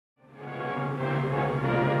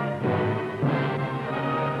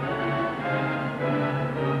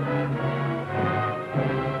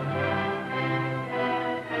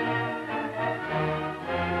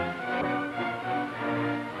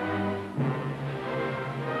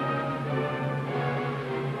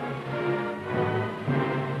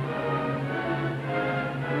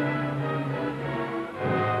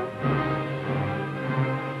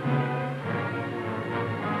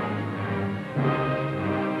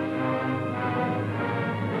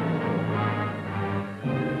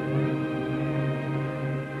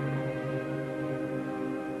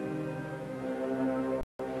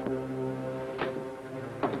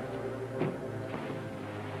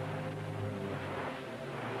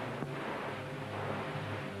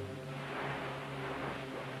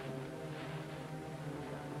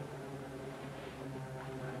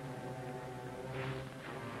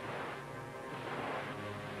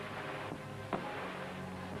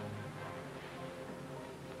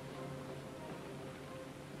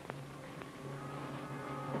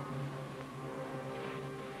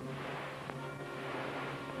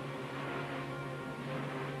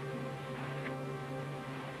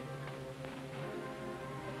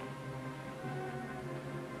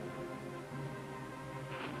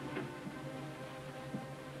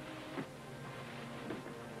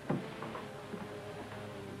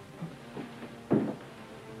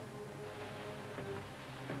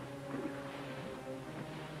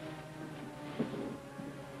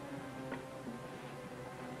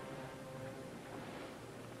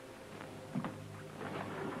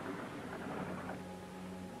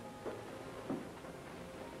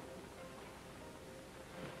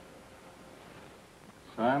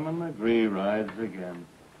Simon Legree rides again.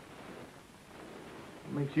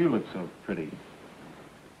 What makes you look so pretty?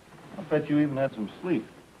 I'll bet you even had some sleep.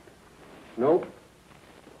 Nope.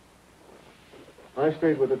 I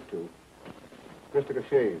stayed with it, too. Just took a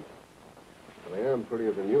shave. But I am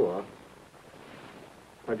prettier than you are.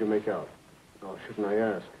 How'd you make out? Oh, shouldn't I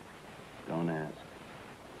ask? Don't ask.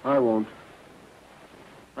 I won't.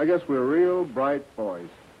 I guess we're real bright boys.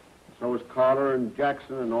 So is Carter and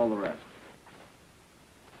Jackson and all the rest.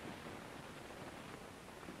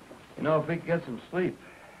 You know, if we could get some sleep,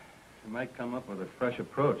 we might come up with a fresh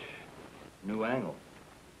approach, new angle.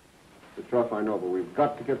 It's rough, I know, but we've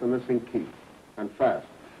got to get the missing key, and fast.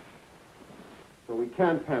 So we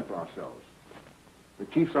can't pamper ourselves. The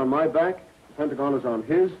chief's on my back, the Pentagon is on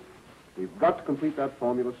his. We've got to complete that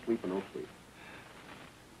formula, sleep or no sleep.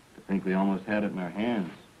 I think we almost had it in our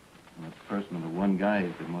hands. And this person of the one guy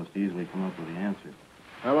who could most easily come up with the answer.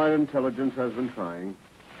 Allied intelligence has been trying.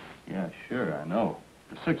 Yeah, sure, I know.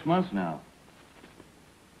 For 6 months now.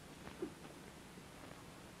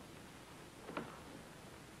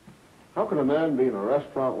 How can a man be in a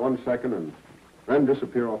restaurant 1 second and then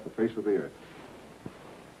disappear off the face of the earth?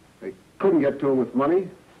 They couldn't get to him with money.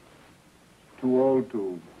 Too old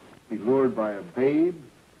to be lured by a babe.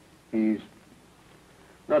 He's...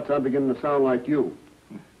 That's not beginning to sound like you.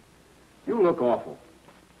 You look awful.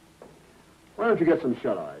 Why don't you get some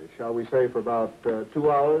shut-eye, shall we say, for about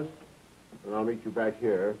 2 hours? And I'll meet you back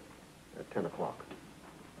here at 10 o'clock.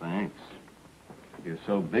 Thanks. You're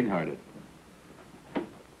so big-hearted.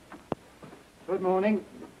 Good morning.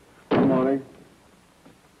 Good morning.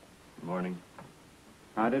 Good morning.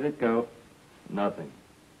 How did it go? Nothing.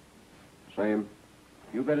 Same.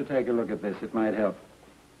 You better take a look at this. It might help.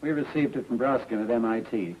 We received it from Broskin at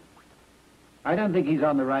MIT. I don't think he's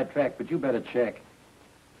on the right track, but you better check.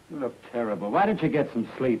 You look terrible. Why don't you get some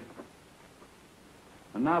sleep?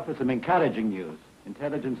 And now for some encouraging news.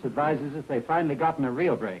 Intelligence advises us they've finally gotten a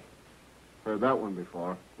real break. Heard that one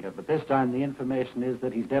before. Yeah, but this time the information is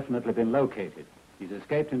that he's definitely been located. He's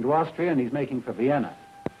escaped into Austria and he's making for Vienna.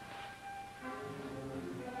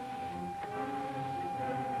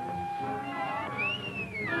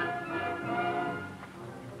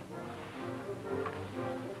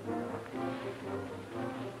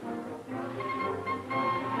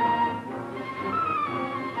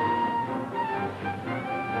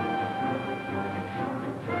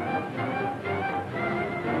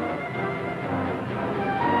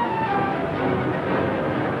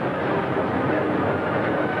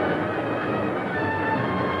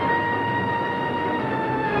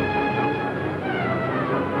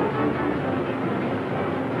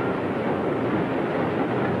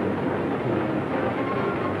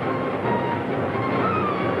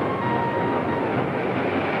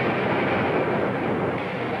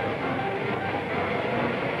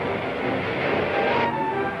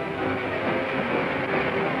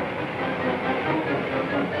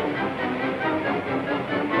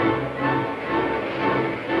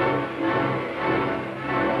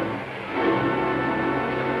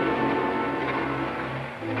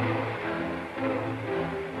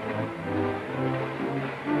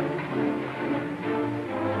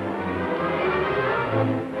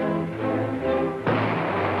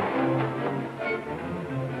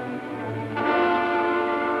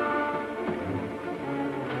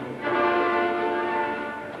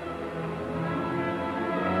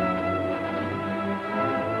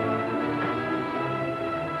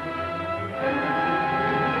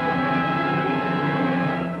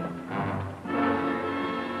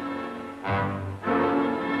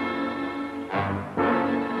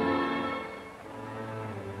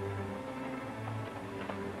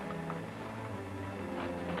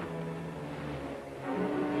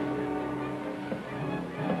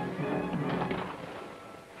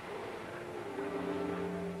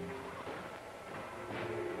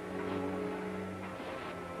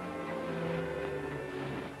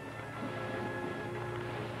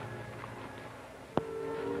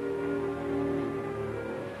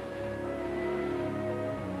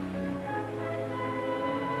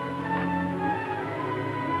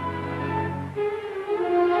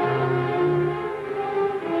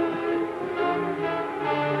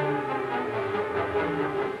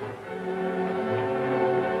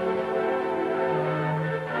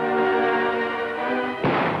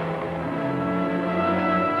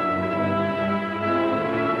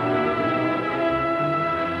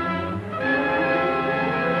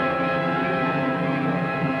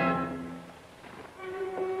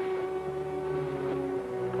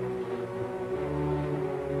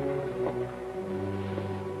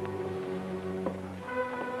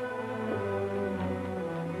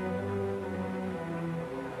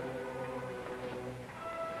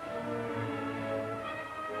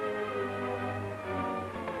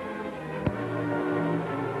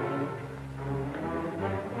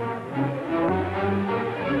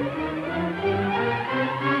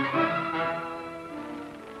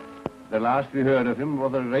 The last we heard of him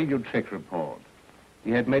was a radio check report.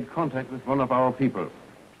 He had made contact with one of our people.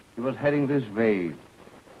 He was heading this way,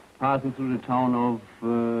 passing through the town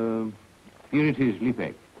of, here it is,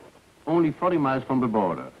 Lipek. Only 40 miles from the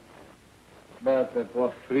border. But that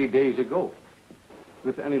was 3 days ago.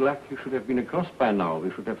 With any luck, he should have been across by now.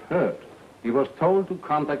 We should have heard. He was told to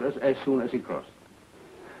contact us as soon as he crossed.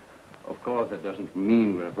 Of course, that doesn't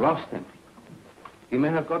mean we have lost him. He may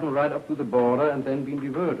have gotten right up to the border and then been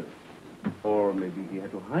diverted. Or maybe he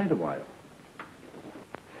had to hide a while.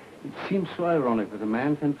 It seems so ironic that a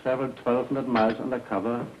man can travel 1,200 miles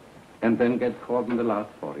undercover and then get caught in the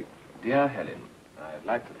last 40. Dear Helen, I'd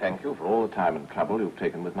like to thank you for all the time and trouble you've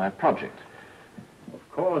taken with my project.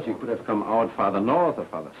 Of course, he could have come out farther north or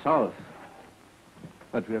farther south.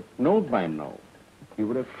 But we have known by now. He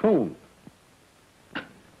would have shown.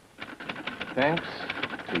 Thanks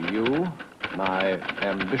to you, my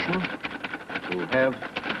ambition to have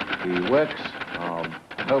the works of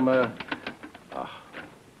Homer...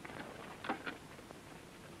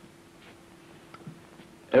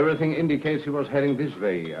 Everything indicates he was heading this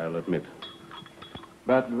way, I'll admit.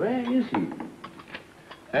 But where is he?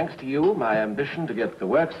 Thanks to you, my ambition to get the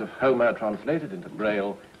works of Homer translated into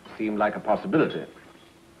Braille seemed like a possibility.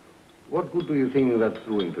 What good do you think that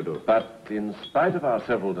threw him to do? But in spite of our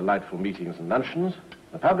several delightful meetings and luncheons,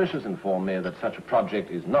 the publishers inform me that such a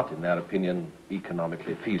project is not, in their opinion,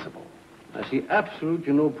 economically feasible. I see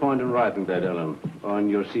absolutely no point in writing that, Ellen, on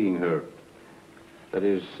your seeing her. That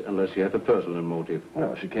is, unless you have a personal motive.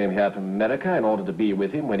 No, she came here from America in order to be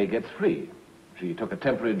with him when he gets free. She took a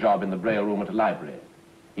temporary job in the Braille room at a library.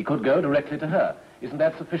 He could go directly to her. Isn't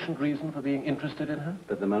that sufficient reason for being interested in her?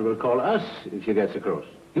 But the man will call us if she gets across.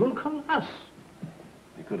 He will call us.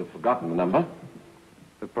 He could have forgotten the number.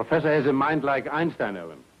 The professor has a mind like Einstein,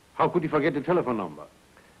 Ellen. How could he forget the telephone number?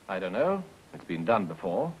 I don't know. It's been done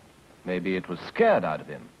before. Maybe it was scared out of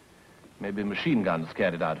him. Maybe a machine gun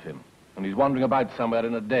scared it out of him. And he's wandering about somewhere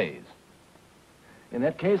in a daze. In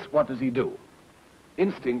that case, what does he do?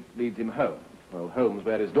 Instinct leads him home. Well, home's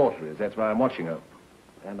where his daughter is. That's why I'm watching her.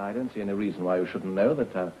 And I don't see any reason why you shouldn't know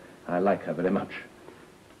that I like her very much.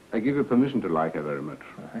 I give you permission to like her very much.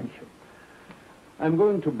 Oh, thank you. I'm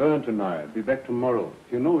going to Bern tonight. Be back tomorrow.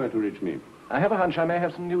 You know where to reach me. I have a hunch I may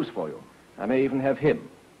have some news for you. I may even have him.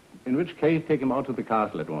 In which case, take him out to the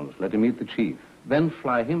castle at once. Let him meet the chief. Then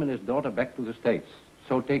fly him and his daughter back to the States.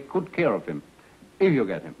 So take good care of him, if you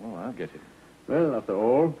get him. Oh, I'll get him. Well, after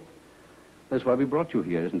all, that's why we brought you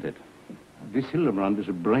here, isn't it? This Hildebrand is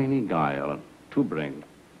a brainy guy, Alan. Too brainy.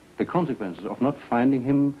 The consequences of not finding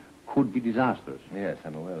him could be disastrous. Yes,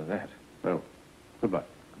 I'm aware of that. Well, goodbye.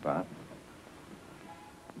 Goodbye.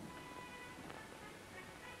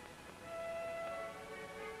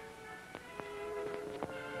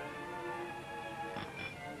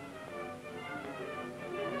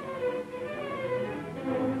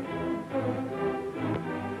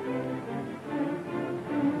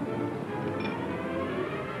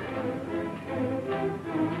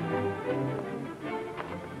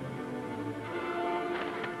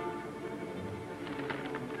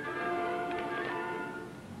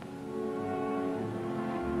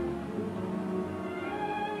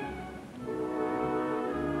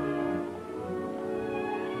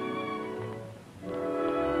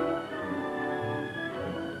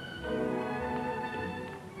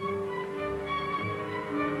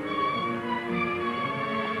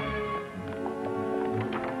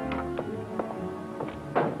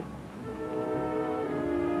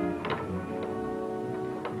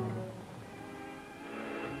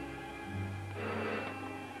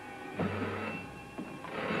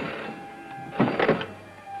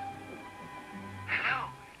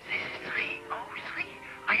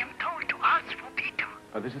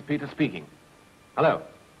 This is Peter speaking. Hello?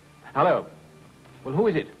 Hello? Well, who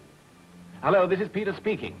is it? Hello, this is Peter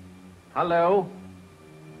speaking. Hello?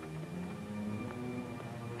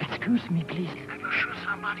 Excuse me, please. I'm sure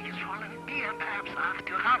somebody has fallen in beer, perhaps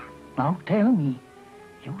after rum. Now tell me.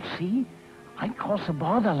 You see, I crossed the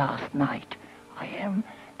border last night. I am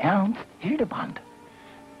Ernst Hildebrand.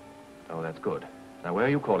 Oh, that's good. Now, where are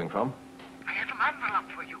you calling from? I have an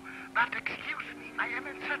envelope for you, but excuse me, I am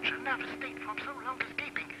in such a nervous state from so long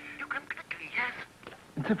escaping. You come quickly, yes?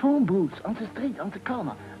 It's a phone booth on the street, on the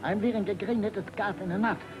corner. I'm wearing a grey knitted scarf and a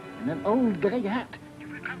nut, and an old grey hat. You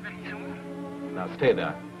will come very soon? Now, stay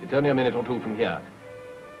there. It's only a minute or two from here.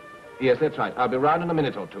 Yes, that's right. I'll be round in a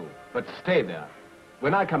minute or two. But stay there.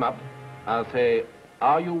 When I come up, I'll say,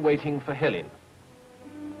 are you waiting for Helen?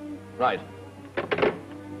 Right.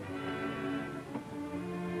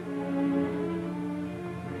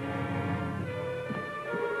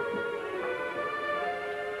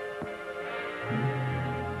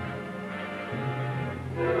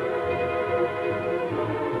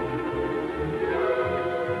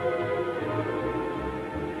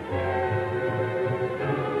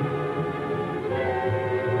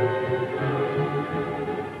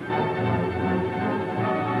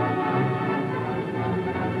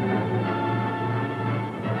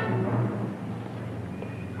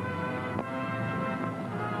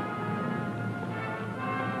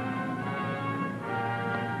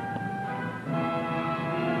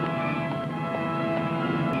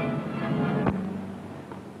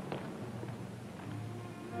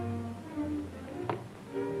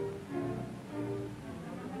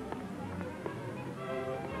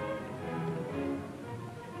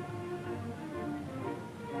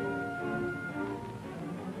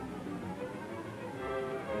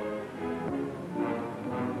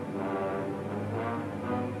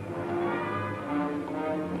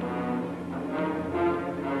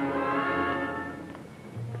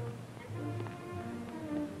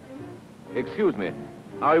 Excuse me.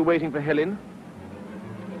 Are you waiting for Helen?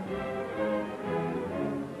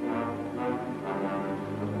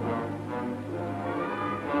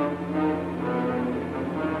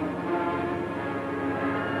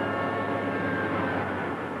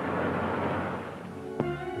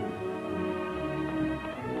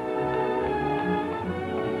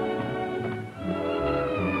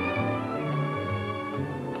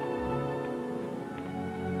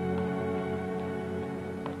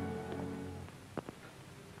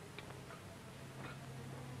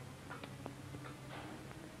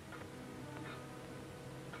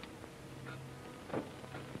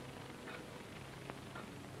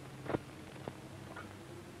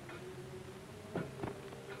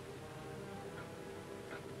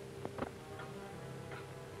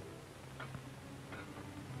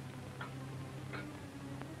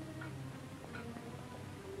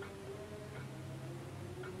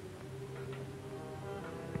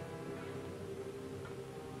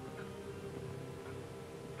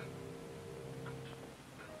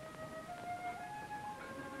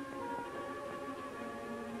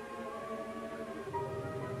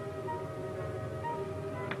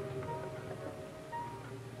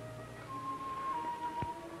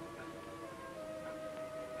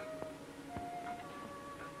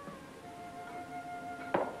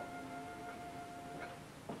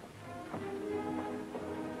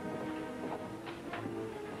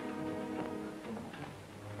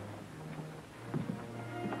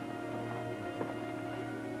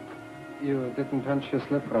 You didn't punch your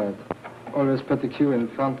slip right. Always put the Q in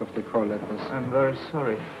front of the call letters. I'm very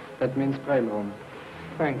sorry. That means braille room.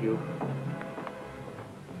 Thank you.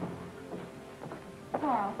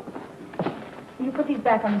 Carl, will you put these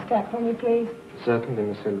back on the stack for me, please? Certainly,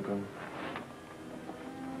 Miss Hildebrand.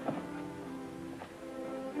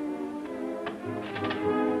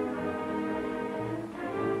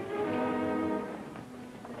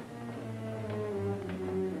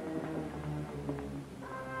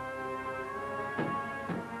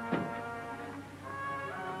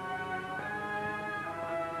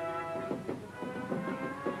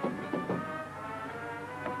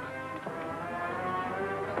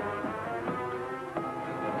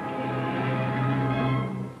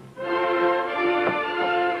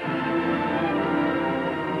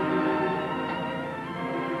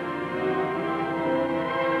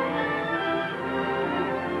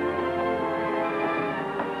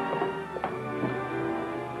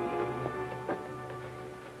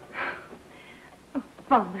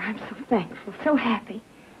 Father, I'm so thankful, so happy.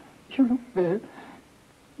 You look well.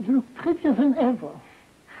 You look prettier than ever.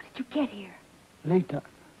 How did you get here? Later.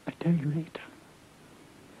 I'll tell you later.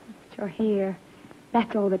 You're here.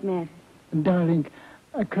 That's all that matters. Darling,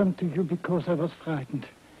 I come to you because I was frightened.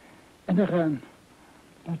 And I ran.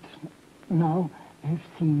 But now I've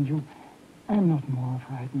seen you. I'm not more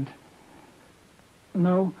frightened.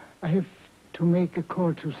 Now I have to make a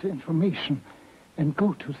call to the information and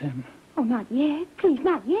go to them. Oh, not yet. Please,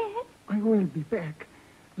 not yet. I will be back.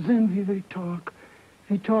 Then we will talk.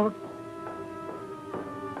 We talk.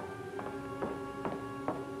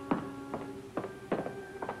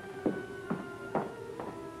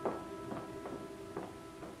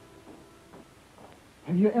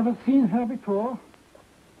 Have you ever seen her before?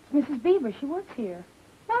 It's Mrs. Beaver. She works here.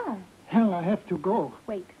 Why? Hell, I have to go.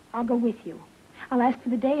 Wait. I'll go with you. I'll ask for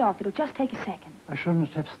the day off. It'll just take a second. I shouldn't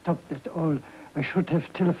have stopped at all. I should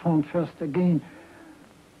have telephoned first again.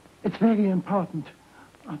 It's very important.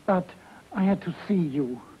 But I had to see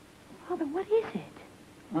you. Father, what is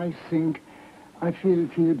it? I think I feel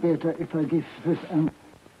better if I give this.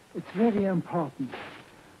 It's very important.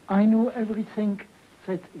 I know everything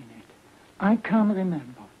that's in it. I can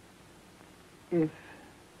remember. If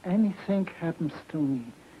anything happens to me,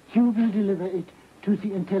 you will deliver it to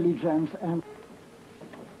the intelligence and...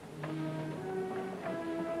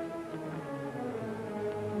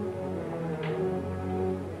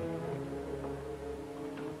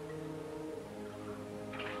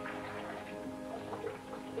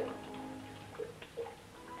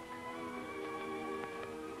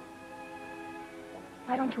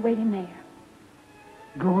 Why don't you wait in there?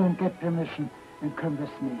 Go and get permission and come with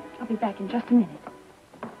me. I'll be back in just a minute.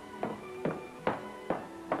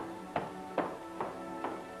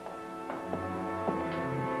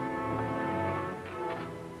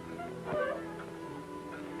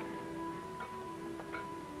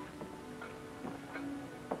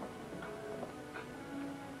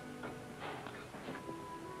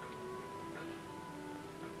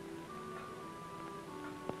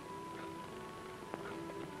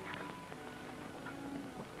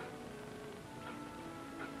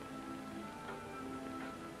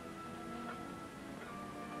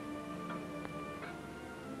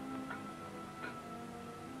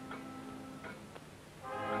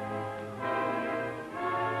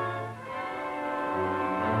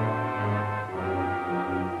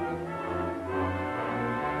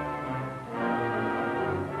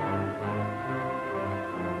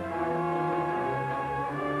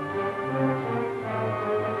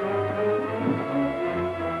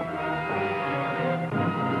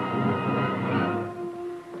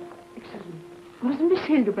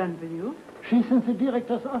 Hildebrand with you? She's in the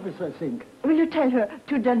director's office, I think. Will you tell her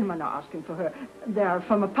 2 gentlemen are asking for her? They are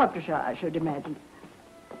from a publisher, I should imagine.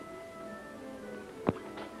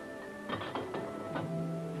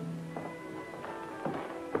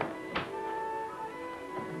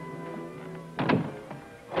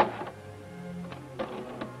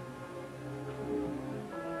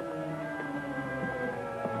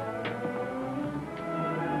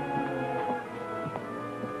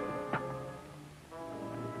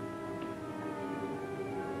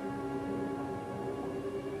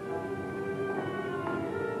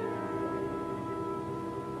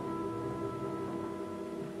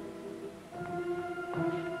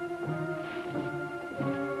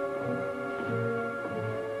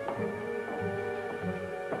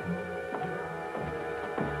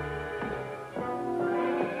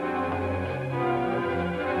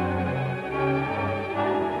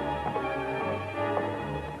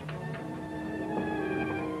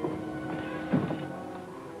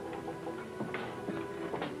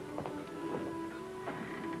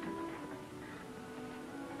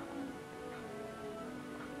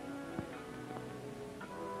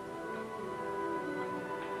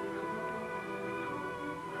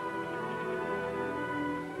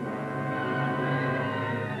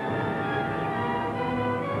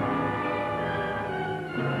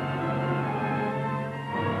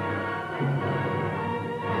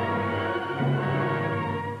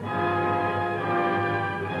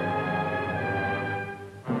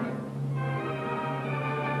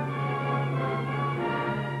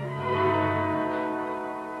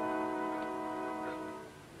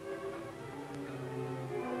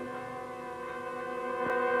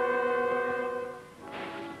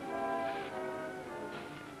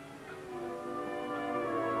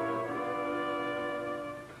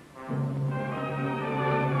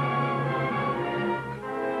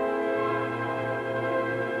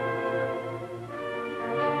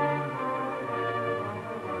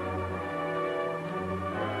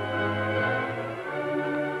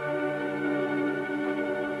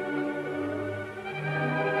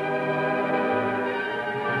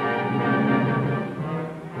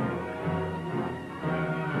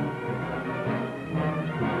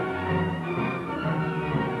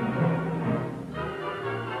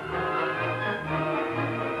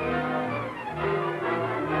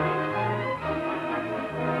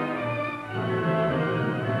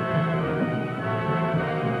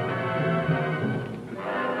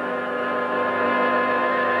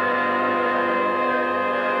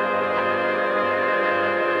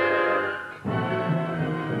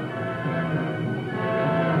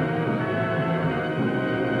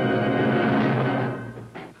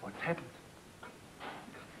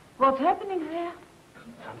 What's happening there?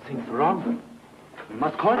 Something's wrong. We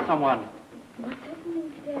must call someone. What's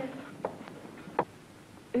happening there?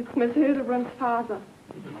 It's Miss Hildebrand's father.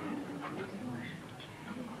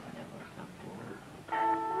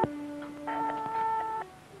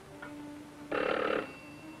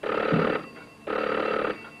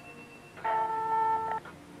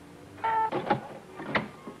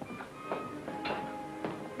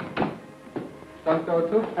 Don't go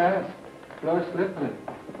too fast. Floor's slippery.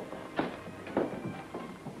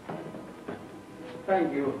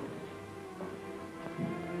 Thank you.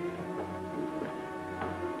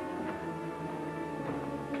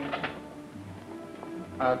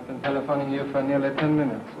 I've been telephoning you for nearly 10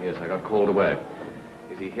 minutes. Yes, I got called away.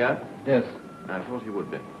 Is he here? Yes. I thought he would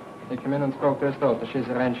be. He came in and spoke to his daughter. She's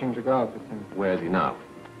arranging to go out with him. Where is he now?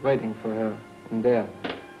 Waiting for her. In there.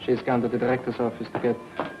 She's gone to the director's office to get...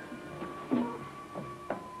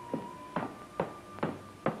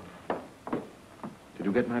 Did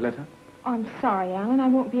you get my letter? I'm sorry, Alan. I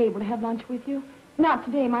won't be able to have lunch with you. Not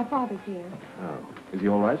today. My father's here. Oh. Is he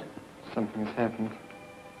all right? Something has happened.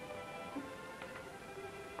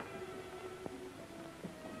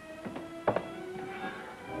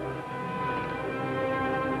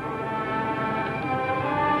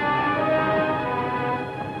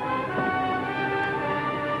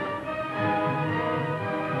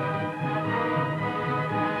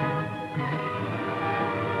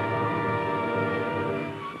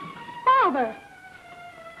 Father!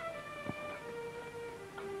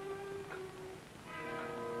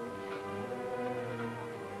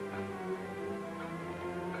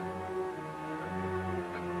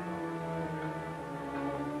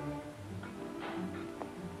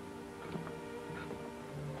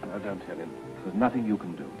 No, don't tell him. There's nothing you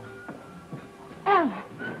can do. Alan!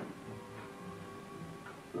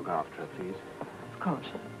 Look after her, please. Of course.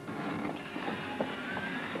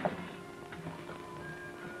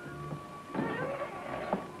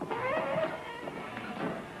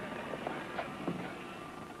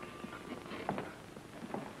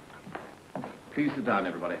 Please sit down,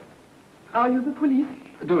 everybody. Are you the police?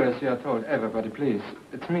 Do as you are told, everybody, please.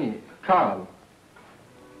 It's me, Carl.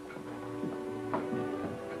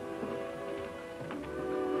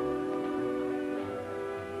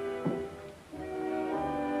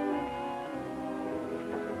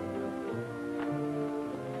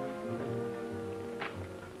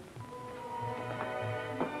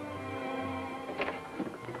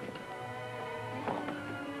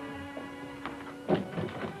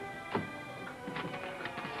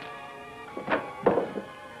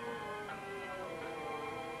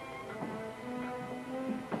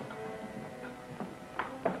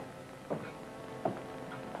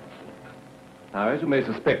 Now, as you may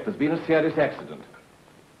suspect, there's been a serious accident.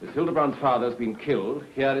 Miss Hildebrand's father has been killed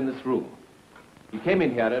here in this room. He came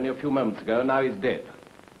in here only a few moments ago, and now he's dead.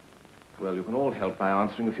 Well, you can all help by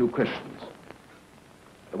answering a few questions.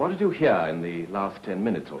 What did you hear in the last 10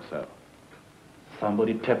 minutes or so?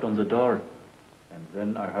 Somebody tapped on the door, and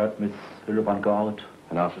then I heard Miss Hildebrand go out.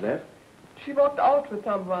 And after that? She walked out with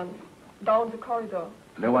someone down the corridor.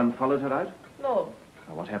 No one followed her out? No.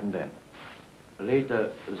 Now, what happened then?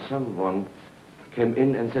 Later, someone came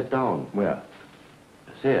in and sat down. Where?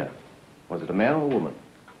 There. Was it a man or a woman?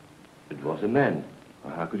 It was a man.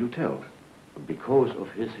 Well, how could you tell? Because of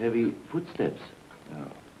his heavy footsteps.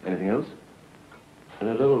 Oh. Anything else? In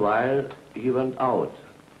a little while, he went out,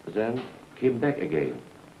 then came back again.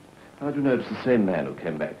 How did you know it was the same man who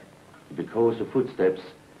came back? Because the footsteps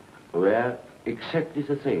were exactly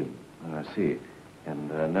the same. Oh, I see. And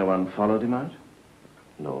no one followed him out?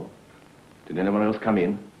 No. Did anyone else come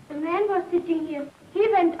in? The man was sitting here. He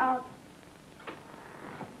went out.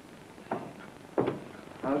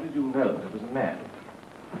 How did you know that it was a man?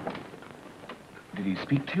 Did he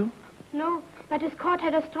speak to you? No, but his coat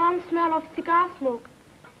had a strong smell of cigar smoke.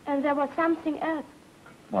 And there was something else.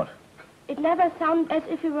 What? It never sounded as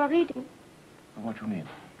if he were reading. What do you mean?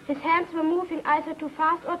 His hands were moving either too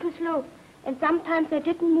fast or too slow. And sometimes they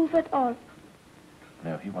didn't move at all.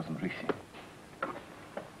 No, he wasn't reading.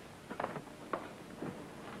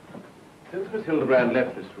 Since Miss Hildebrand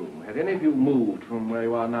left this room, have any of you moved from where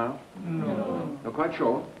you are now? No. You're quite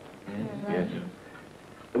sure? Yes.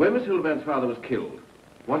 When Miss Hildebrand's father was killed,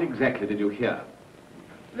 what exactly did you hear?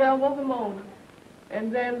 There was a moan,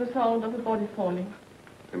 and then the sound of the body falling.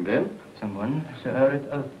 And then? Someone heard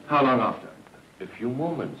it. How long after? A few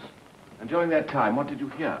moments. And during that time, what did you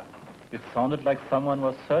hear? It sounded like someone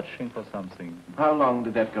was searching for something. How long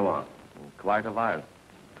did that go on? Quite a while.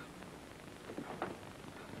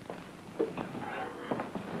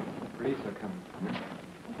 Police are coming.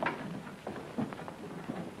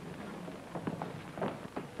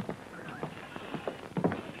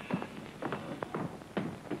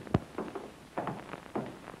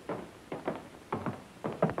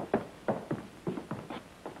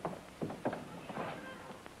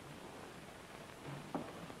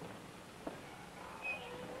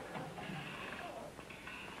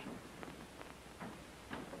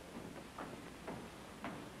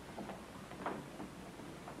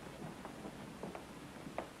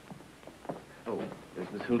 Is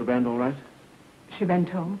Miss Hildebrand all right? She went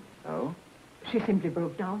home. Oh? She simply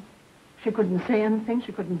broke down. She couldn't say anything.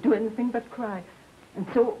 She couldn't do anything but cry. And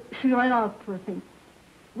so she ran out for a thing.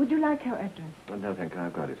 Would you like her address? Oh, no, thank you.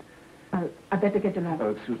 I've got it. I better get a lamp. Oh,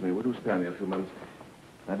 excuse me. Would you spare me a few moments?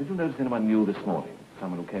 Now, did you notice anyone new this morning?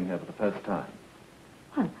 Someone who came here for the first time?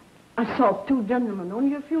 Well, I saw two gentlemen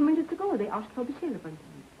only a few minutes ago. They asked for the Hildebrand.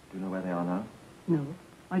 Do you know where they are now? No,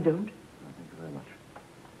 I don't. Oh, thank you very much.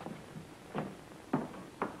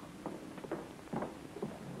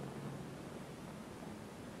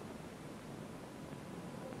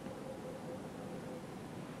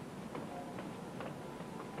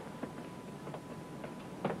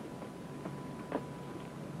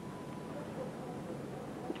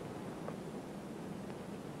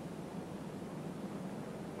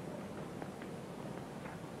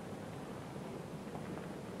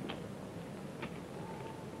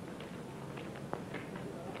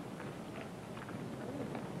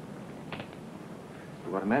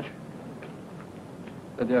 You got a match?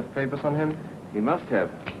 Did you have papers on him? He must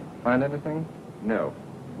have. Find anything? No.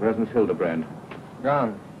 Where's Miss Hildebrand?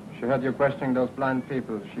 Gone. She heard you questioning those blind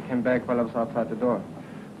people. She came back while I was outside the door.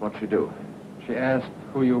 What'd she do? She asked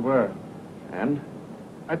who you were. And?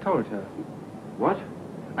 I told her. What?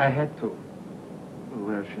 I had to. Well,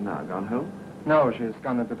 where's she now? Gone home? No, she's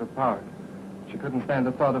gone into the park. She couldn't stand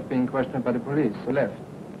the thought of being questioned by the police, so left.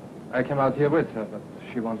 I came out here with her, but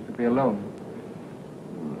she wanted to be alone.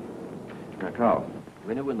 Now, Carl,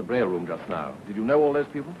 when you were in the Bray room just now, did you know all those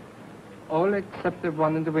people? All except the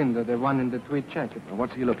one in the window, the one in the tweed jacket. And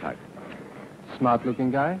what's he look like? Smart-looking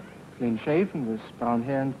guy. clean-shaven, with brown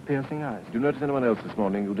hair and piercing eyes. Did you notice anyone else this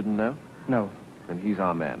morning you didn't know? No. Then he's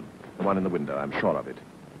our man. The one in the window, I'm sure of it.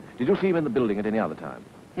 Did you see him in the building at any other time?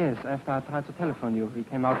 Yes, after I tried to telephone you, he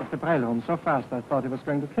came out of the braille room so fast I thought he was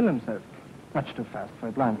going to kill himself. Much too fast for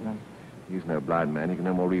a blind man. He's no blind man. He can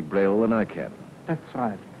no more read braille than I can. That's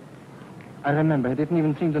right. I remember he didn't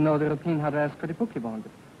even seem to know the routine how to ask for the book he wanted.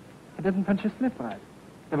 He didn't punch his slip right.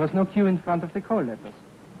 There was no queue in front of the call letters.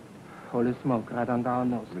 Holy smoke right under our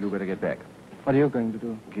noses. Well, you better get back. What are you going to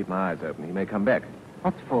do? Keep my eyes open. He may come back.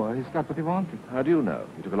 What for? He's got what he wanted. How do you know?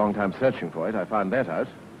 He took a long time searching for it. I found that out.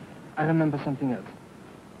 I remember something else.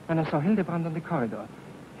 When I saw Hildebrand on the corridor,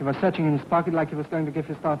 he was searching in his pocket like he was going to give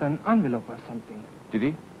his daughter an envelope or something. Did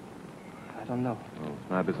he? I don't know. Well, it's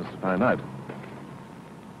my business to find out.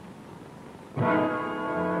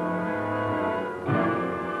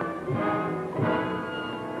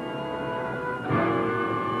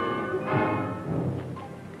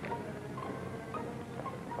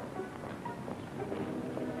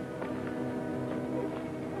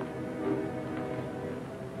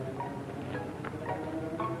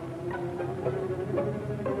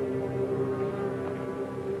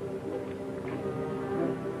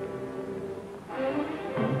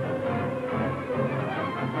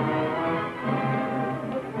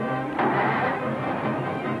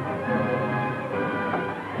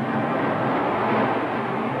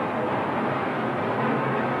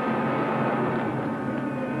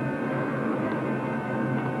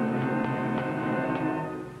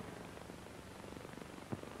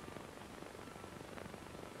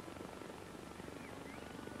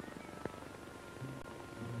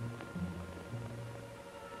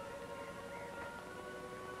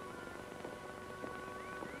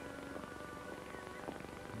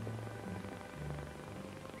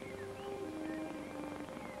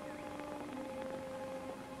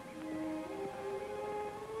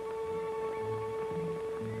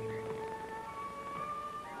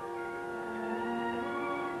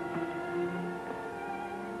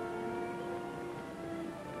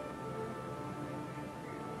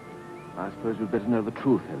 I suppose you'd better know the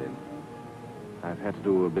truth, Helen. I've had to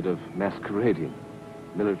do a bit of masquerading,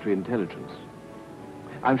 military intelligence.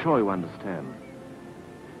 I'm sure you understand.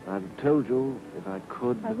 I've told you if I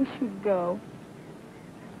could... I wish you'd go.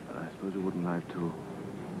 I suppose you wouldn't like to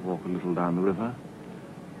walk a little down the river?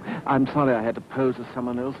 I'm sorry I had to pose as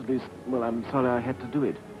someone else, at least, well, I'm sorry I had to do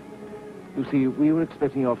it. You see, we were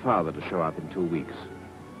expecting your father to show up in 2 weeks.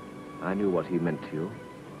 I knew what he meant to you.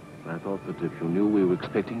 I thought that if you knew we were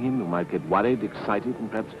expecting him, you might get worried, excited,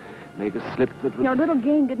 and perhaps make a slip that would... Your little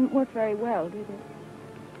game didn't work very well, did it?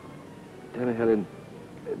 Tell me, Helen,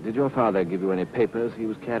 did your father give you any papers he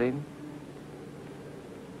was carrying?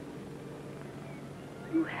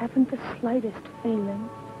 You haven't the slightest feeling.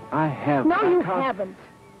 I have. No, you haven't.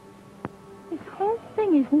 This whole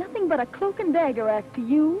thing is nothing but a cloak and dagger act to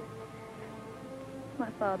you.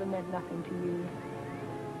 My father meant nothing to you.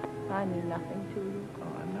 I mean nothing to you.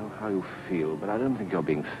 Oh, I know how you feel, but I don't think you're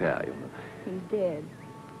being fair, you know. He's dead.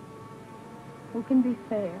 Who can be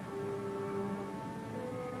fair?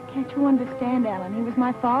 Can't you understand, Alan? He was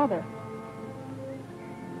my father.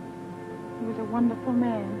 He was a wonderful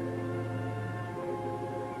man.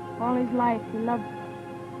 All his life, he loved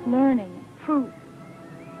learning and truth.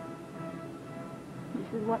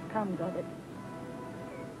 This is what comes of it.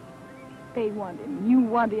 They want him. You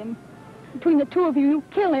want him. Between the two of you, you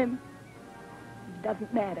kill him. It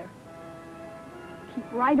doesn't matter. Keep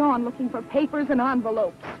right on looking for papers and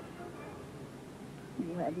envelopes.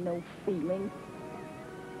 You have no feeling.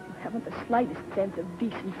 You haven't the slightest sense of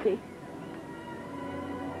decency.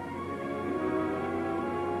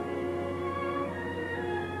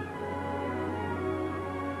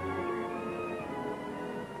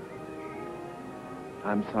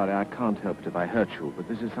 I'm sorry, I can't help it if I hurt you, but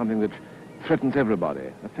this is something that threatens everybody,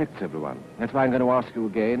 affects everyone. That's why I'm going to ask you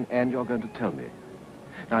again, and you're going to tell me.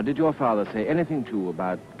 Now, did your father say anything to you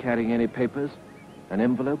about carrying any papers? An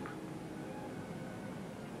envelope?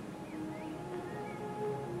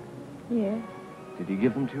 Yes. Did he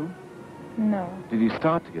give them to you? No. Did he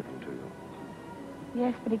start to give them to you?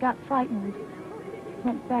 Yes, but he got frightened.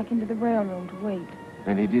 Went back into the railroom to wait.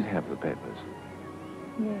 Then he did have the papers.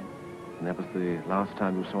 Yes. And that was the last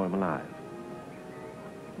time you saw him alive.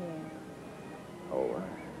 Yes. Oh,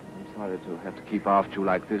 I'm sorry to have to keep after you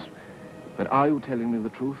like this, but are you telling me the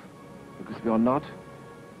truth? Because if you're not,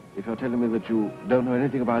 if you're telling me that you don't know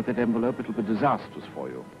anything about that envelope, it'll be disastrous for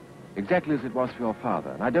you. Exactly as it was for your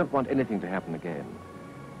father, and I don't want anything to happen again.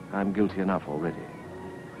 I'm guilty enough already.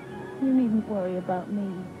 You needn't worry about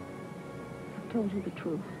me. I've told you the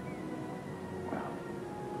truth. Well,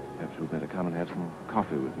 Perhaps you'd better come and have some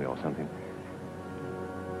coffee with me or something.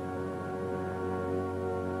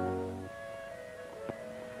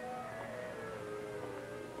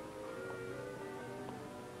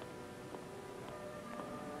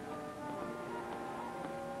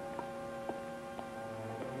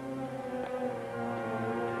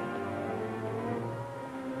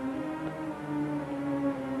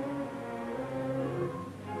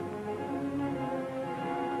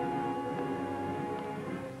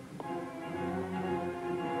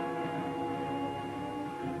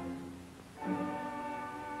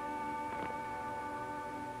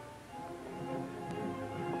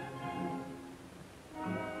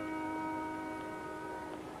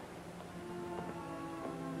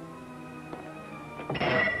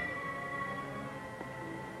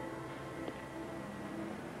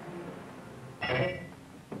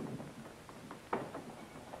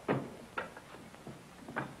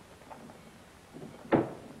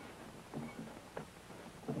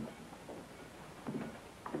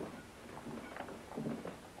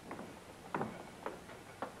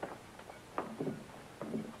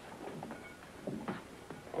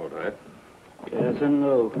 All right. Yes and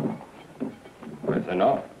no. Yes and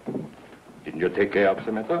no. Didn't you take care of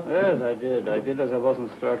the matter? Yes, I did. I did as I was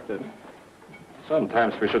instructed.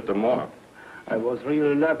 Sometimes we should do more. I was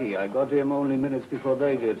really lucky. I got him only minutes before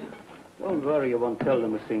they did. Don't worry, I won't tell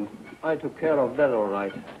them a thing. I took care of that all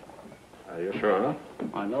right. Are you sure?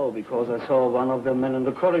 I know, because I saw one of the men in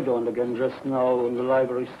the corridor and again just now in the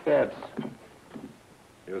library steps.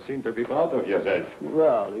 You seem to be proud of yourself.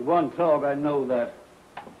 Well, he won't talk, I know that.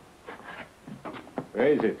 Where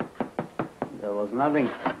is it? There was nothing.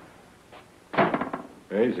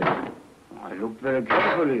 Where is it? I looked very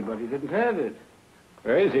carefully, but he didn't have it.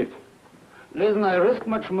 Where is it? Listen, I risked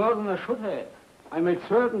much more than I should have. I made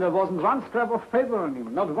certain there wasn't one scrap of paper on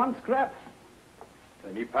him, not one scrap.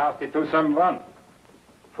 Then he passed it to someone.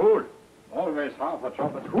 Fool. Always half a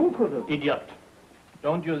job. But who could have? Idiot.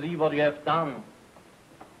 Don't you see what you have done?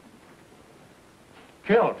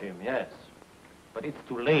 Killed him, yes. But it's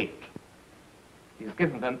too late. He's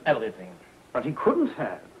given them everything. But he couldn't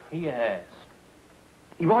have. He has.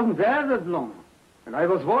 He wasn't there that long. And I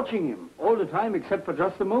was watching him all the time except for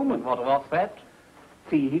just a moment. What was that?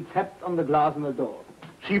 See, he tapped on the glass in the door.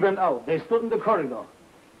 She went out. They stood in the corridor.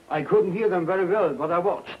 I couldn't hear them very well, but I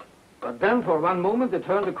watched. But then for one moment they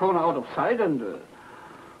turned the corner out of sight and...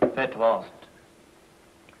 That was it.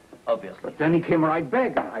 Obviously. But then he came right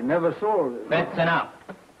back. I never saw... That's enough.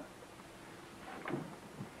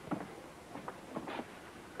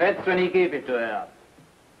 That's when he gave it to her.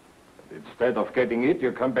 Instead of getting it,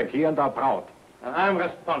 you come back here and are proud. And I'm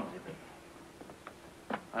responsible.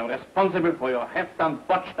 I'm responsible for your half-done,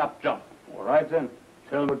 botched-up job. All right, then.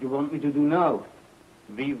 Tell what you want me to do now.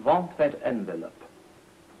 We want that envelope.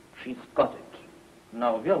 She's got it.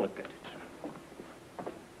 Now we'll get it.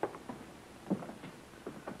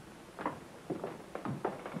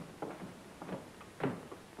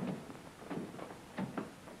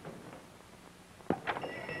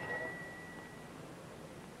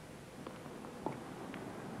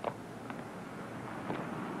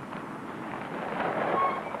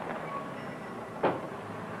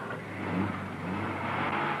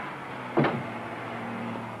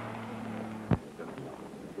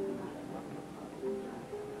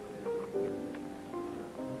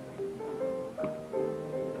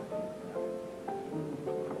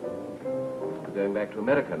 Going back to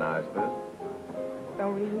America now, I suppose.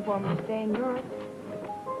 Don't really want me to stay in Europe.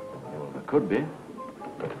 Well, there could be.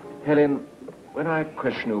 Helen, when I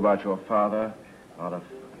question you about your father, a lot of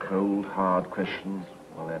cold, hard questions,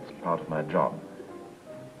 well, that's part of my job.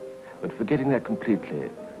 But forgetting that completely,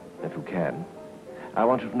 if you can, I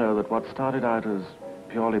want you to know that what started out as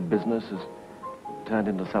purely business has turned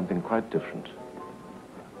into something quite different.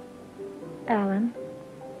 Alan,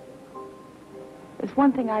 there's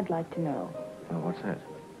one thing I'd like to know. Oh, what's that?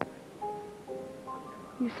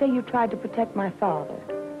 You say you tried to protect my father.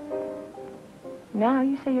 Now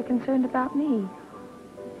you say you're concerned about me.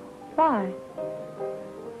 Why?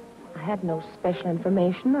 I had no special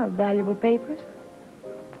information or valuable papers.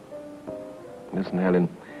 Listen, Helen,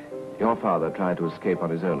 your father tried to escape on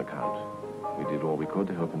his own account. We did all we could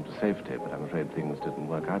to help him to safety, but I'm afraid things didn't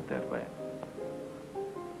work out that way.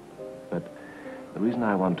 But the reason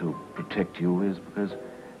I want to protect you is because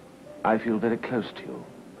I feel very close to you.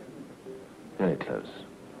 Very close.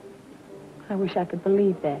 I wish I could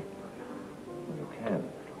believe that. Well, you can.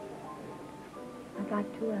 I'd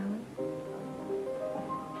like to, Alan.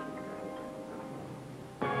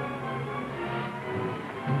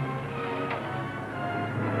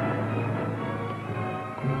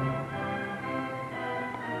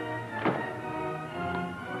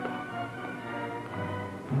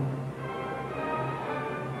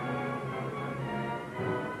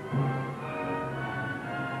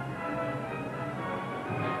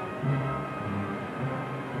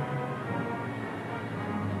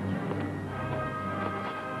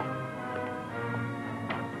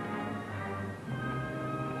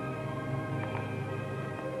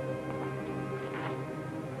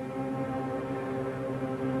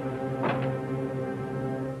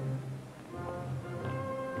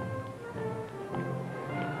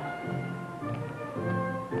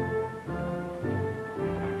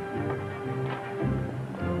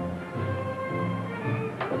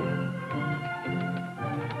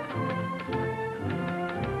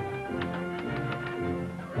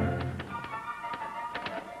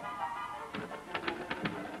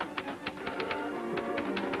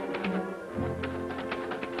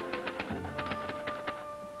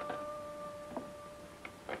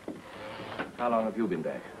 How long have you been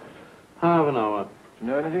back? Half an hour. Do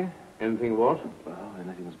you know anything? Anything what? Well,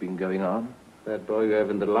 anything's been going on. That boy you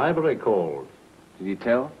have in the library called. Did he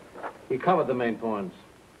tell? He covered the main points.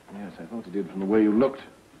 Yes, I thought he did from the way you looked.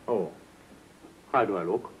 Oh. How do I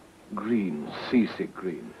look? Green, seasick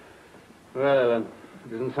green. Well,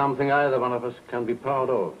 it isn't something either one of us can be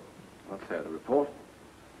proud of. What's that, a report?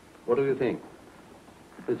 What do you think?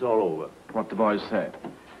 It's all over. What the boys said.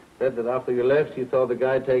 Said that after you left, he saw the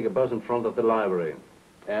guy take a bus in front of the library.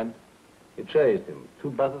 And? He chased him.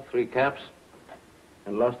 2 buses, 3 caps,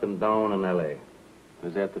 and lost him down in L.A.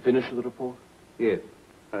 Is that the finish of the report? Yes,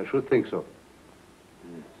 I should think so.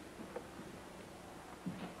 Yes.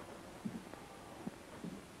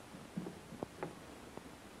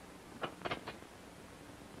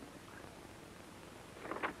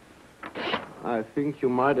 I think you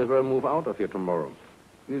might as well move out of here tomorrow.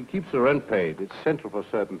 It keeps the rent paid. It's central for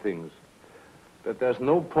certain things. But there's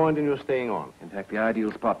no point in your staying on. In fact, the ideal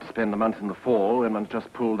spot to spend a month in the fall when one's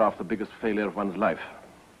just pulled off the biggest failure of one's life.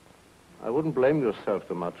 I wouldn't blame yourself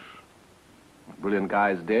too much. The brilliant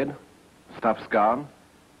guy's dead. Stuff's gone.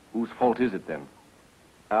 Whose fault is it then?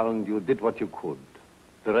 Alan, you did what you could.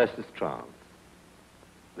 The rest is chance.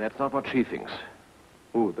 That's not what she thinks.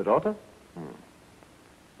 Who, the daughter?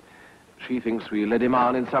 She thinks we led him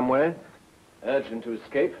on in some way, urged him to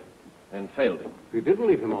escape, and failed him. We didn't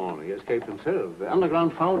leave him on. He escaped himself. The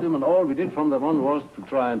underground found him, and all we did from that on was to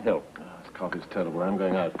try and help. This coffee's terrible. I'm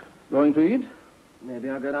going out. Going to eat?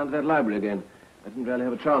 Maybe I'll go down to that library again. I didn't really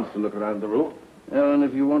have a chance to look around the room. Ellen,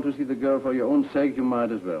 if you want to see the girl for your own sake, you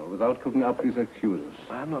might as well, without cooking up these excuses.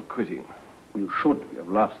 I'm not quitting. You should. You have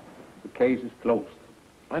lost. The case is closed.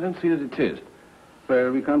 I don't see that it is.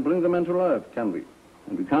 Well, we can't bring the man to life, can we?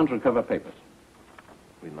 And we can't recover papers.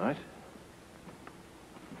 We might.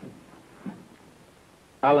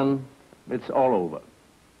 Alan, it's all over.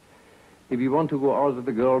 If you want to go out with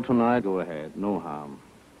the girl tonight, go ahead. No harm.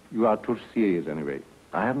 You are too serious anyway.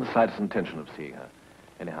 I haven't the slightest intention of seeing her.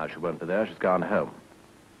 Anyhow, she won't be there. She's gone home.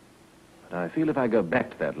 But I feel if I go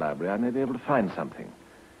back to that library, I may be able to find something.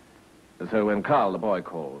 So when Carl, the boy,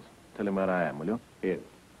 calls, tell him where I am, will you? Yes.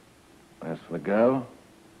 As for the girl,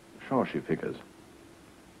 sure she figures.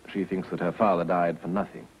 She thinks that her father died for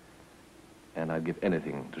nothing. And I'd give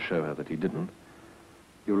anything to show her that he didn't.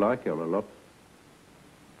 You like her a lot?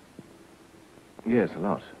 Yes, a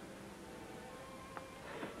lot.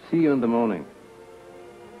 See you in the morning.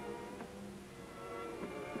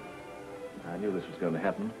 I knew this was going to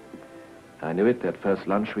happen. I knew it that first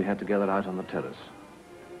lunch we had together out on the terrace.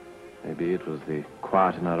 Maybe it was the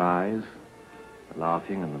quiet in her eyes, the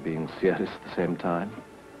laughing and the being serious at the same time,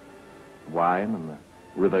 wine and the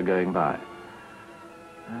river going by.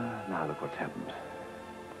 Now look what's happened.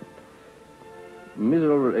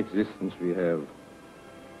 Miserable existence we have.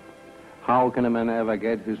 How can a man ever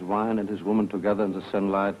get his wine and his woman together in the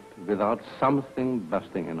sunlight without something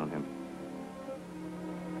busting in on him?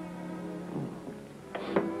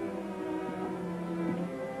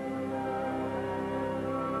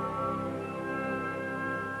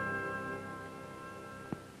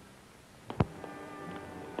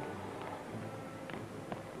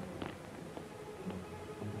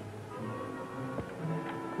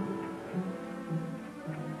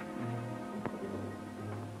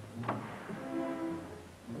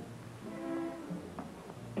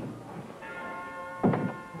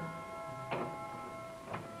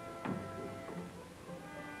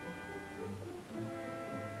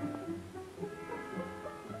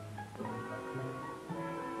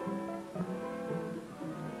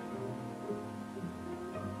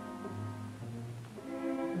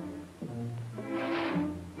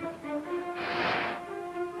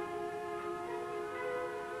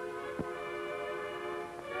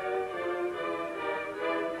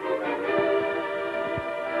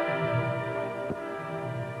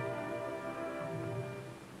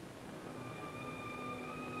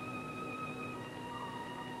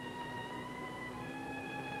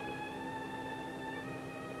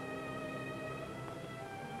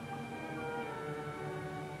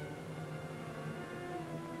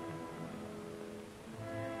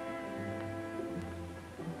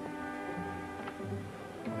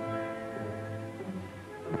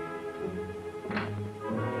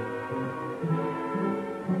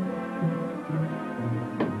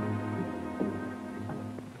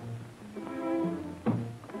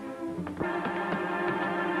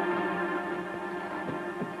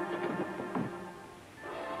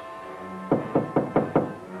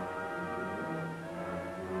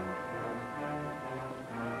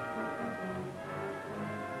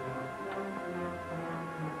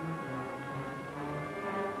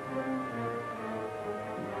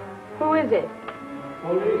 is it?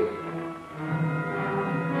 Police.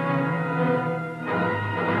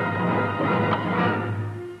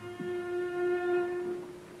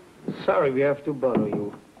 Sorry we have to bother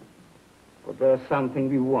you, but there's something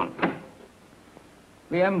we want.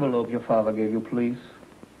 The envelope your father gave you, please.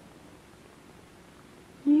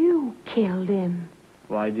 You killed him.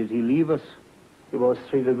 Why did he leave us? He was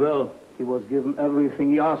treated well. He was given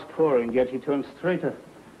everything he asked for, and yet he turned traitor.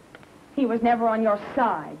 He was never on your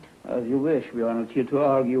side. As you wish. We are not here to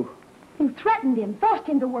argue. You threatened him, forced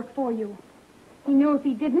him to work for you. He knew if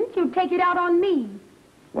he didn't, you'd take it out on me.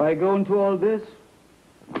 Why go into all this?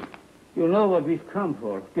 You know what we've come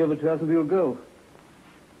for. Give it to us and we'll go.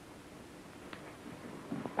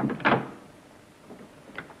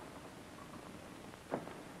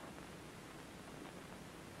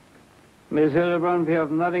 Miss Hildebrand, we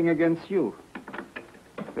have nothing against you.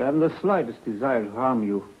 We haven't the slightest desire to harm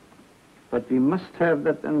you. But we must have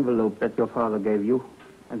that envelope that your father gave you,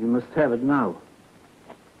 and we must have it now.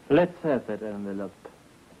 Let's have that envelope.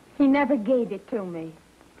 He never gave it to me.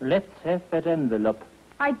 Let's have that envelope.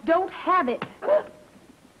 I don't have it.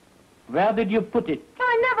 Where did you put it?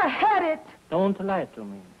 I never had it. Don't lie to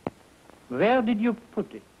me. Where did you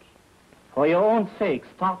put it? For your own sake,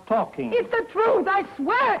 start talking. It's the truth, I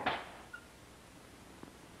swear it.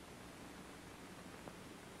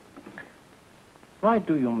 Why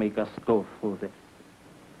do you make us go through this?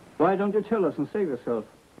 Why don't you tell us and save yourself?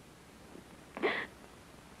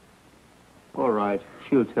 All right,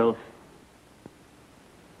 she'll tell.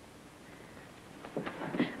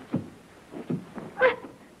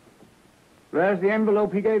 Where's the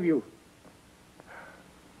envelope he gave you?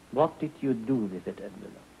 What did you do with that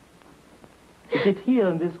envelope? Is it here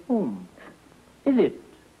in this room? Is it?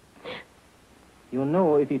 You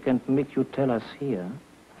know, if he can make you tell us here,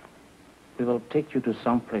 we will take you to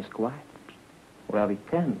someplace quiet, where we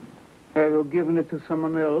can. Have you given it to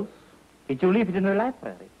someone else? Did you leave it in the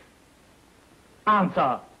library?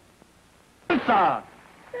 Answer! Answer!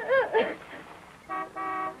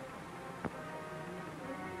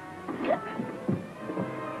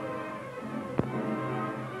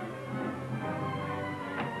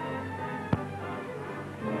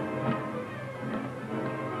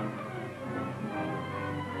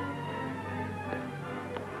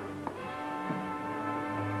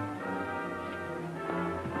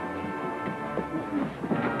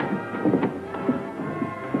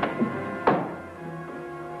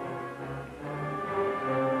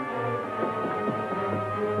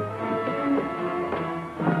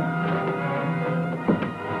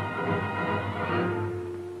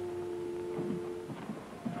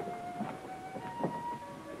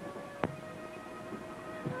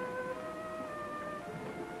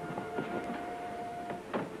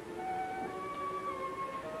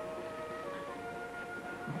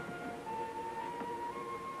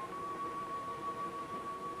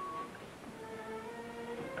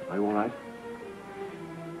 Are you all right?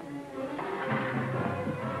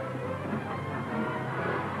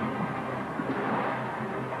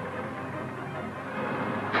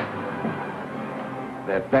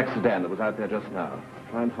 That black sedan that was out there just now.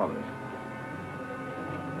 Try and follow it.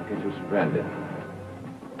 I'll get you some brandy.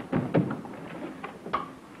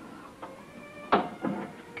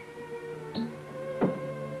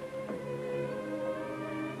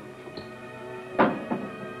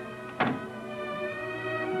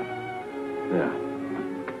 There.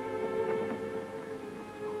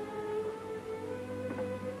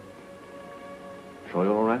 Sure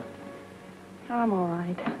you're all right? I'm all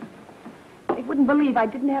right. I wouldn't believe I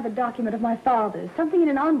didn't have a document of my father's. Something in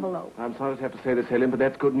an envelope. I'm sorry to have to say this, Helen, but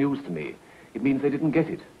that's good news to me. It means they didn't get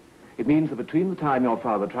it. It means that between the time your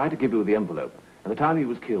father tried to give you the envelope and the time he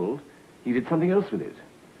was killed, he did something else with it.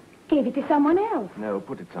 Gave it to someone else. No,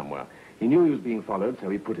 put it somewhere. He knew he was being followed, so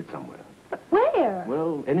he put it somewhere. But where?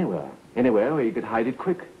 Well, anywhere. Anywhere where he could hide it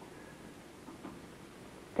quick.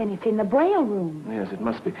 Then it's in the Braille room. Yes, it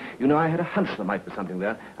must be. You know, I had a hunch there might be something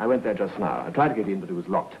there. I went there just now. I tried to get in, but it was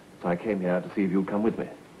locked. So I came here to see if you'd come with me.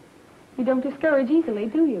 You don't discourage easily,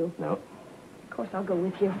 do you? No. Of course, I'll go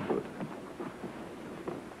with you. Good.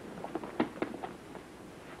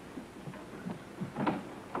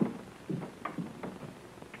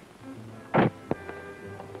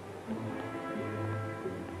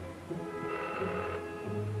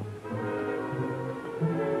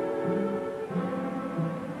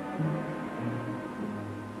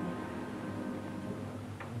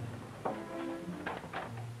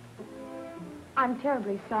 I'm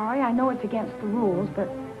terribly sorry. I know it's against the rules, but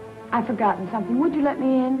I've forgotten something. Would you let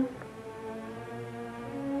me in?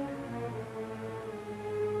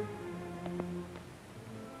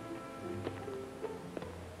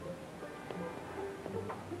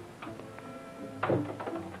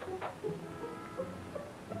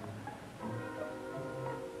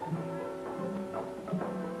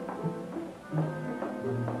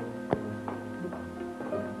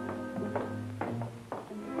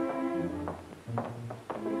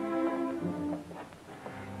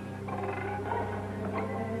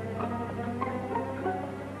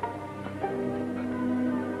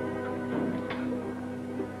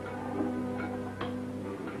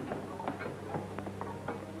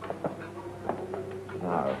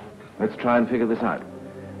 Let's try and figure this out.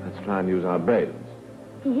 Let's try and use our brains.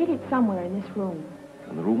 He hid it somewhere in this room.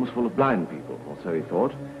 And the room was full of blind people, or so he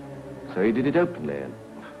thought. So he did it openly, and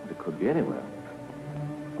it could be anywhere.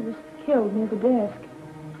 He was killed near the desk.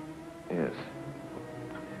 Yes.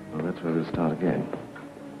 Well, that's where we'll start again.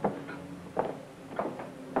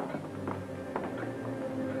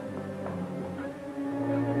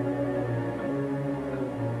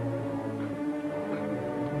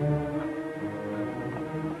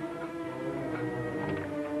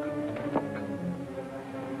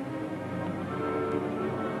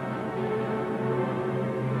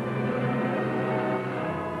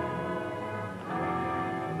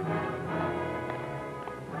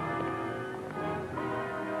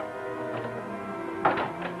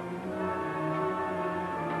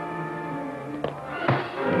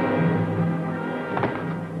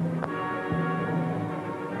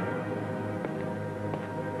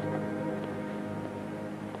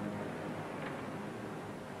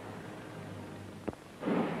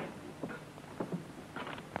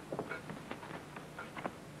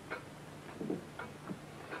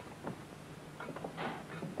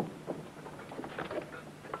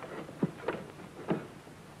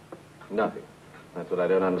 Nothing. That's what I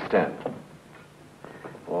don't understand.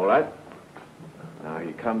 All right. Now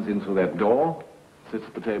he comes in through that door, sits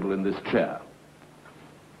at the table in this chair.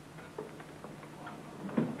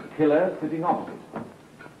 The killer sitting opposite,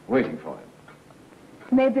 waiting for him.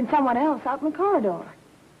 May have been someone else out in the corridor.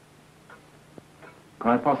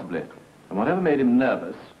 Quite possibly. And whatever made him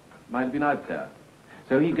nervous might have been out there.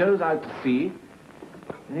 So he goes out to see,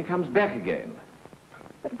 and he comes back again.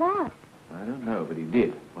 But what? I don't know, but he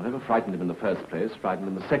did. Whatever frightened him in the first place frightened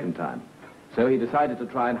him the second time. So he decided to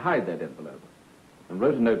try and hide that envelope and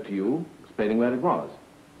wrote a note to you explaining where it was.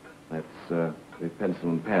 That's with pencil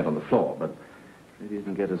and pad on the floor, but he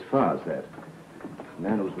didn't get as far as that. The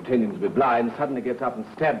man who was pretending to be blind suddenly gets up and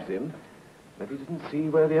stabs him, but he didn't see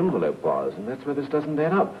where the envelope was, and that's where this doesn't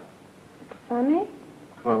add up. Funny?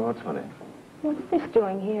 Well, what's funny? What's this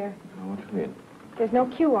doing here? Oh, what do you mean? There's no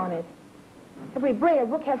Q on it. Every Braille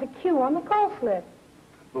book has a Q on the call slip.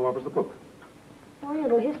 Well, what was the book?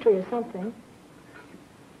 Oriental history or something.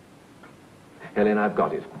 Helen, I've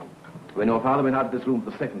got it. When your father went out of this room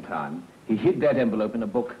for the second time, he hid that envelope in a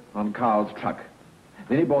book on Carl's truck.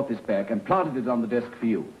 Then he brought this back and planted it on the desk for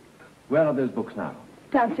you. Where are those books now?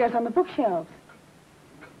 Downstairs on the bookshelves.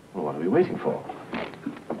 Well, what are we waiting for?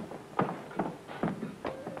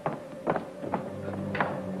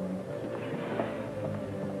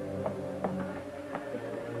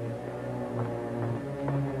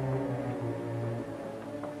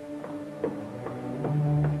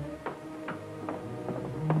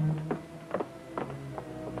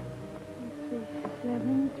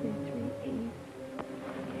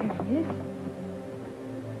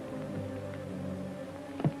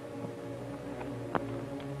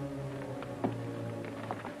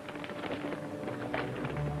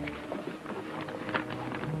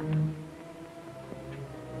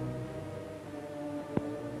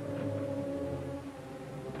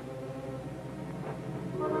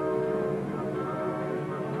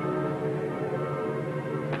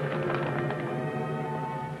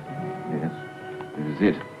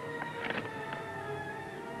 It.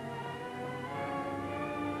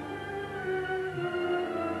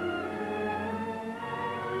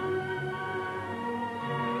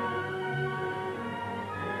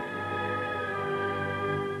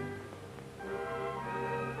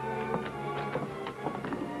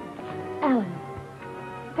 Alan,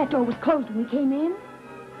 that door was closed when we came in.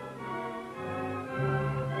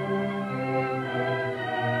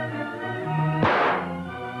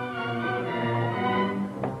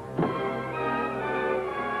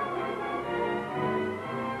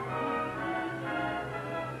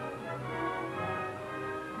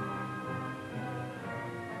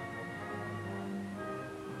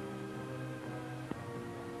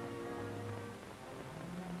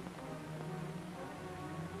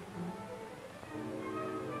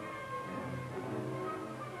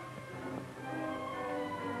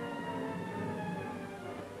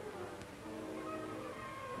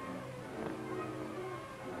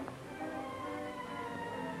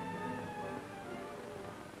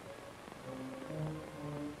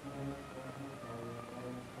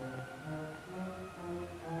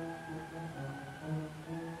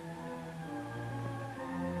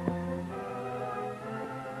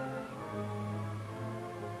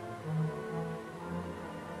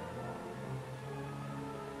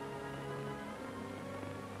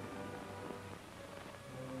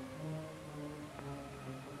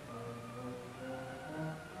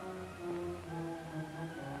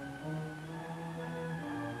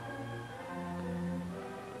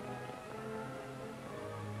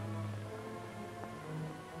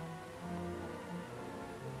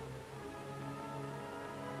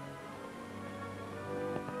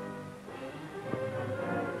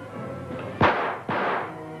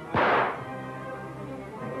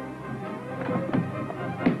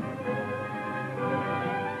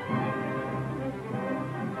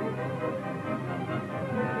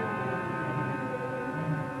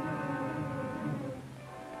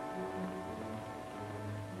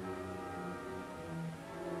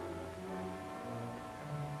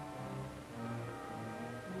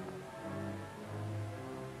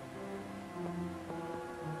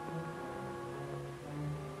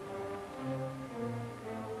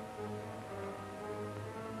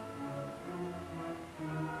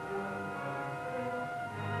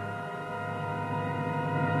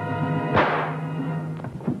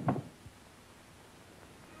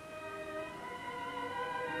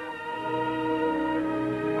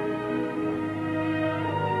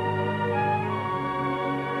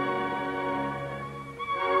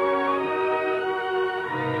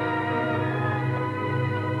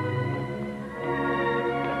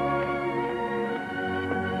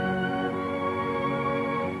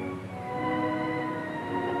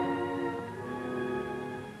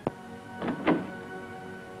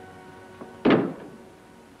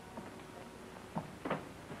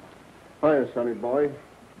 Hiya, sonny boy.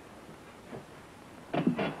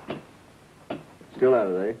 Still at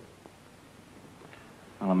it, eh?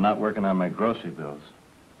 Well, I'm not working on my grocery bills.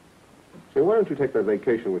 Say, why don't you take that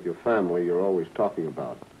vacation with your family you're always talking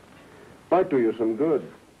about? Might do you some good.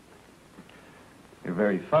 You're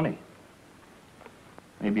very funny.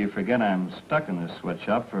 Maybe you forget I'm stuck in this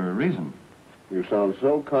sweatshop for a reason. You sound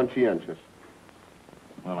so conscientious.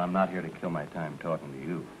 Well, I'm not here to kill my time talking to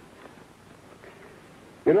you.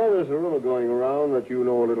 You know, there's a rumor going around that you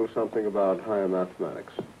know a little something about higher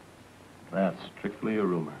mathematics. That's strictly a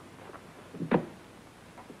rumor.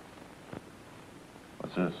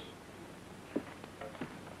 What's this?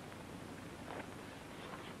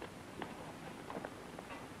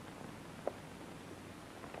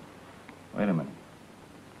 Wait a minute.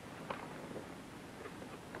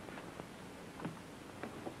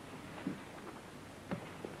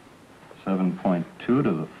 .2 to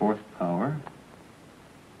the 4th power.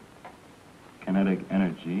 Kinetic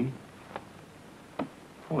energy.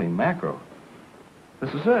 Holy mackerel.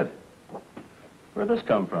 This is it. Where'd this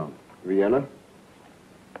come from? Vienna.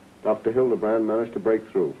 Dr. Hildebrand managed to break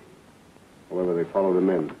through. However, they followed him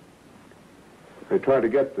in. They tried to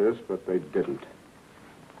get this, but they didn't.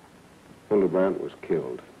 Hildebrand was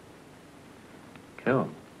killed.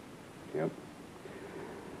 Killed? Yep.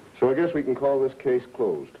 So I guess we can call this case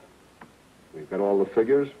closed. We've got all the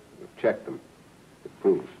figures. We've checked them. It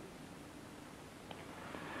proves.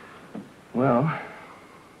 Well,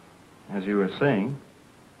 as you were saying,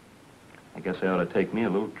 I guess I ought to take me a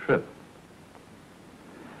little trip.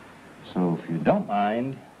 So if you don't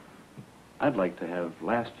mind, I'd like to have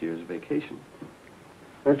last year's vacation.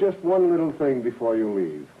 There's just one little thing before you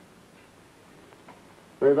leave.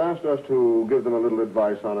 They've asked us to give them a little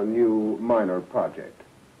advice on a new minor project.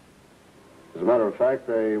 As a matter of fact,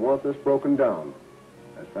 they want this broken down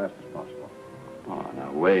as fast as possible. Oh,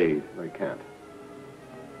 now wait. They can't.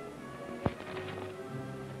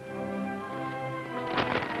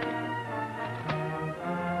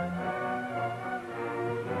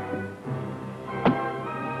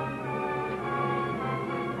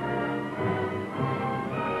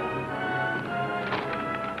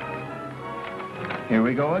 Here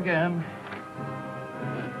we go again.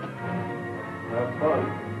 Have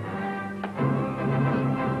fun.